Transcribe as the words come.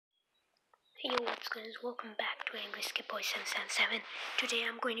Hey yo, what's good? Welcome back to Angry Skip Boy 777. Today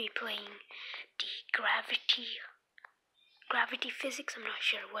I'm going to be playing the gravity physics. I'm not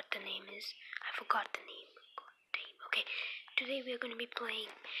sure what the name is. I forgot the name. Okay, today we are going to be playing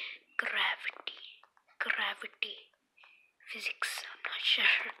gravity physics. I'm not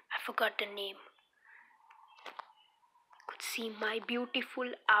sure. I forgot the name. You could see my beautiful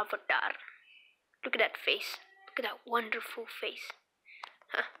avatar. Look at that face. Look at that wonderful face.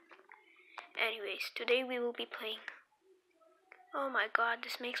 Huh. Anyways, today we will be playing. Oh my god,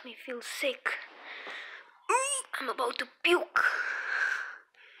 this makes me feel sick. I'm about to puke.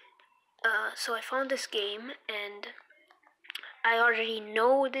 So I found this game and I already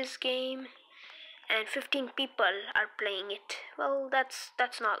know this game and 15 people are playing it. Well, that's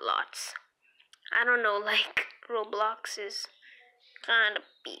not lots. I don't know, like Roblox is kind of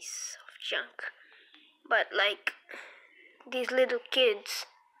piece of junk. But like these little kids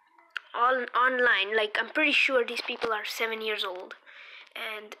all online, like I'm pretty sure these people are 7 years old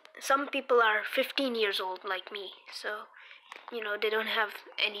and some people are 15 years old like me, so they don't have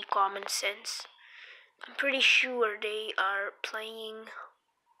any common sense. I'm pretty sure they are playing.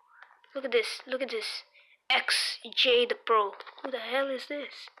 Look at this XJ the Pro. Who the hell is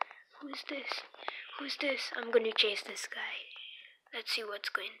this? Who's this? I'm gonna chase this guy. Let's see what's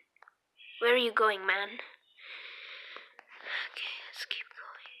going. Where are you going, man? Okay, let's keep going.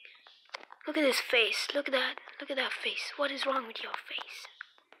 Look at his face. Look at that face. What is wrong with your face?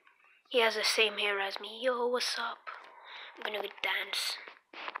 He has the same hair as me. Yo, what's up? I'm gonna dance.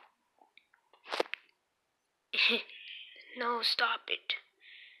 No, stop it.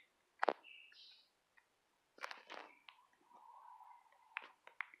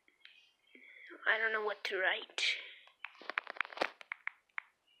 I don't know what to write.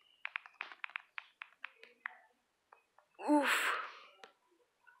 Oof.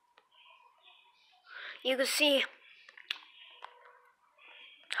 You can see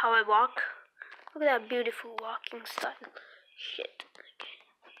how I walk. Look at that beautiful walking style. Shit. Okay.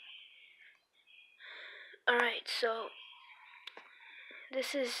 Alright, so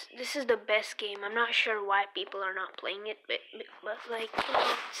this is the best game. I'm not sure why people are not playing it, but like,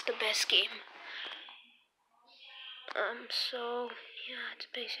 it's the best game. So yeah, it's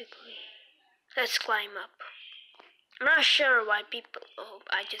basically, let's climb up. I'm not sure why people. Oh,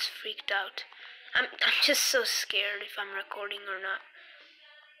 I just freaked out. I'm just so scared if I'm recording or not.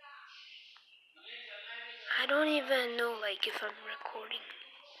 I don't even know like if I'm recording.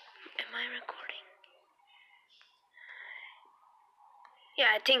 Am I recording?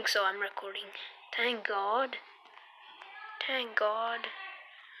 Yeah, I think so. I'm recording. Thank God. Thank God.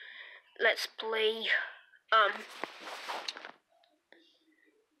 Let's play.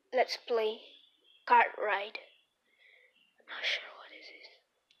 Let's play kart ride. I'm not sure what is this.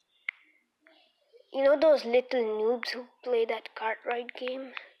 You know those little noobs who play that kart ride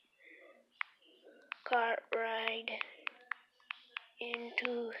game? Kart ride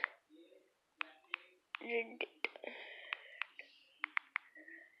into Reddit.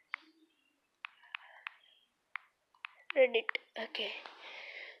 Okay.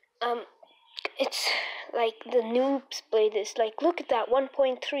 It's like the noobs play this. Like, look at that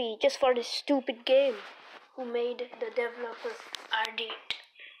 1.3 just for this stupid game. Who made the developers Reddit?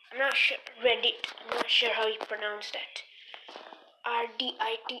 I'm not sure. Reddit. I'm not sure how you pronounce that.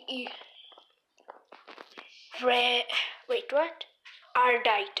 RDITE. Wait, what?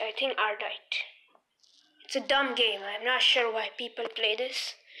 Ardite. I think Ardite. It's a dumb game. I'm not sure why people play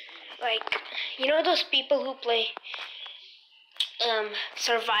this. Like, those people who play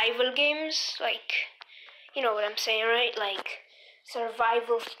survival games, like, you know what I'm saying, right? Like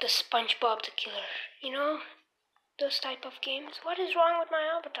survival, the SpongeBob the Killer, those type of games. What is wrong with my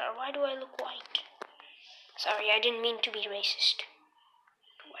avatar? Why do I look white? Sorry, I didn't mean to be racist.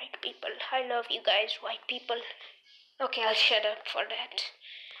 White people, I love you guys, white people. Okay, I'll shut up for that.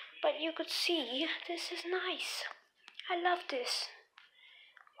 But you could see, this is nice. I love this.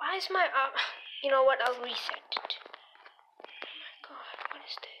 Why is my you know what, I'll reset it. God, what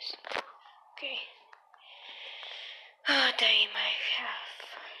is this? Okay. Oh, damn, I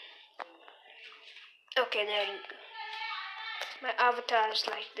have. Okay, there you go. My avatar is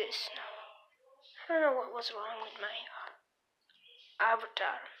like this now. I don't know what was wrong with my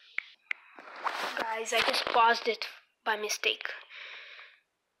avatar. Guys, I just paused it by mistake.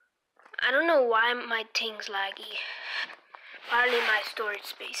 I don't know why my thing's laggy. Probably my storage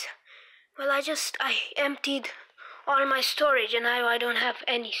space. Well, I emptied all my storage and now I don't have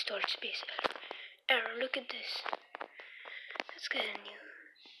any storage space. Error, look at this. Let's get a new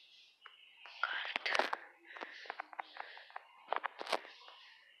card.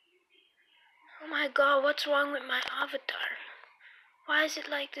 my god, what's wrong with my avatar? Why is it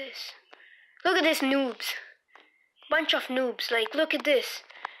like this? Look at this, noobs. Bunch of noobs. Like, look at this.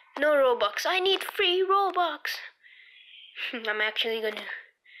 No Robux. I need free Robux. I'm actually gonna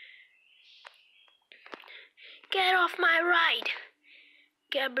get off my ride.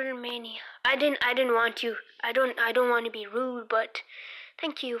 Gabriel Mania. I didn't want you. I don't want to be rude, but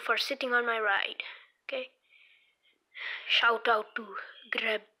thank you for sitting on my ride. Okay? Shout out to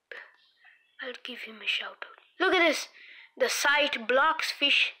Greb. I'll give him a shout out. Look at this. The site blocks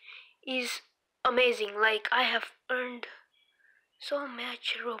fish is amazing. Like, I have earned so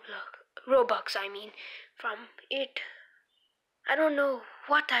much Robux, I mean, from it. I don't know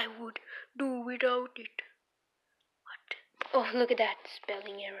what I would do without it. What? Oh, look at that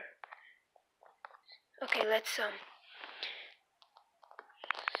spelling error. Okay, let's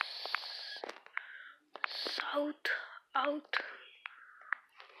South out.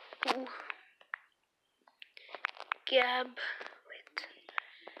 Ooh. Gab. Wait.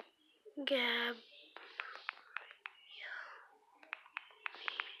 Gab.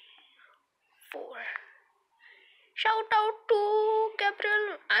 4. Shout out to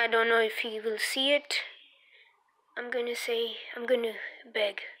Gabriel. I don't know if he will see it. I'm gonna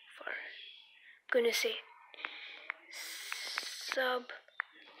beg for. I'm gonna say sub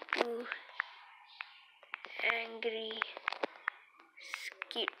to Angry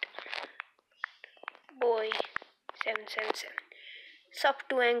Skit Boy 777. Sub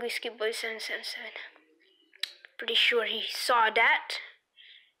to Angry Skit Boy 777. Pretty sure he saw that.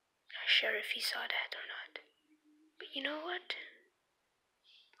 Not sure if he saw that or not. But you know what?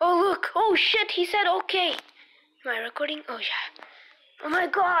 Oh look! Oh shit! He said okay. Am I recording? Oh yeah. Oh my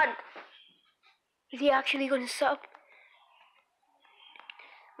god! Is he actually gonna sub?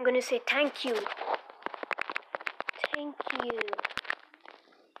 I'm gonna say thank you. Thank you.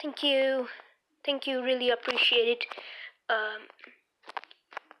 Thank you. Thank you. Really appreciate it.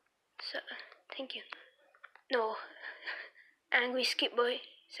 So thank you. No. Angry Skip Boy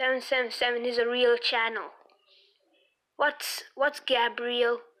 777 is a real channel. What's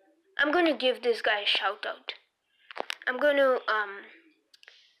Gabriel? I'm gonna give this guy a shout out. I'm gonna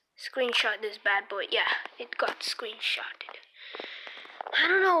screenshot this bad boy. Yeah, it got screenshotted. I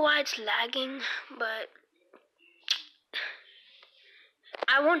don't know why it's lagging, but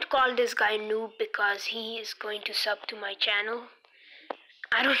I won't call this guy noob because he is going to sub to my channel.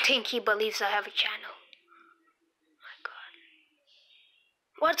 I don't think he believes I have a channel. Oh my god.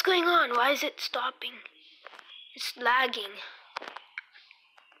 What's going on? Why is it stopping? It's lagging.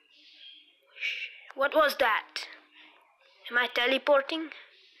 What was that? Am I teleporting?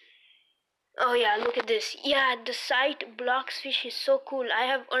 Oh yeah, look at this. Yeah, the site blocks fish is so cool. I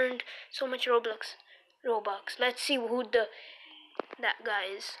have earned so much Robux. Let's see who that guy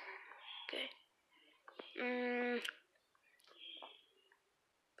is. Okay.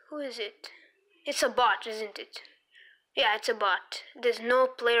 Who is it? It's a bot, isn't it? Yeah, it's a bot. There's no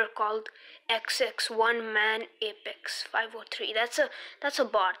player called XX1 Man Apex 503. That's a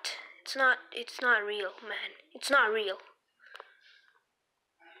bot. It's not real, man. It's not real.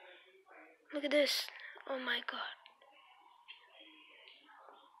 Look at this. Oh my god.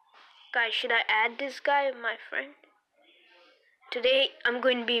 Guys, should I add this guy, my friend? Today I'm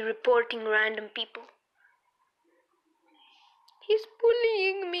going to be reporting random people. He's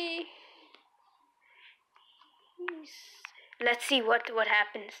bullying me. Let's see what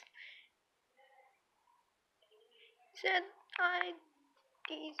happens. Said I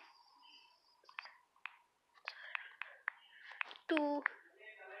to.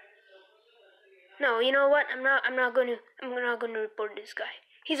 No, you know what? I'm not gonna report this guy.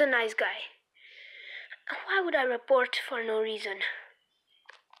 He's a nice guy. Why would I report for no reason?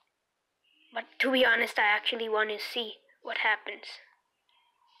 But to be honest, I actually want to see what happens.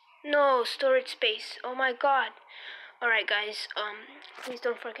 No storage space. Oh my god. Alright guys, please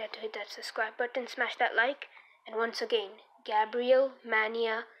don't forget to hit that subscribe button, smash that like, and once again, Gabriel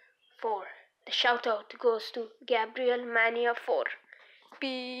Mania 4. The shout out goes to Gabriel Mania 4.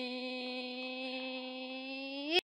 Peace.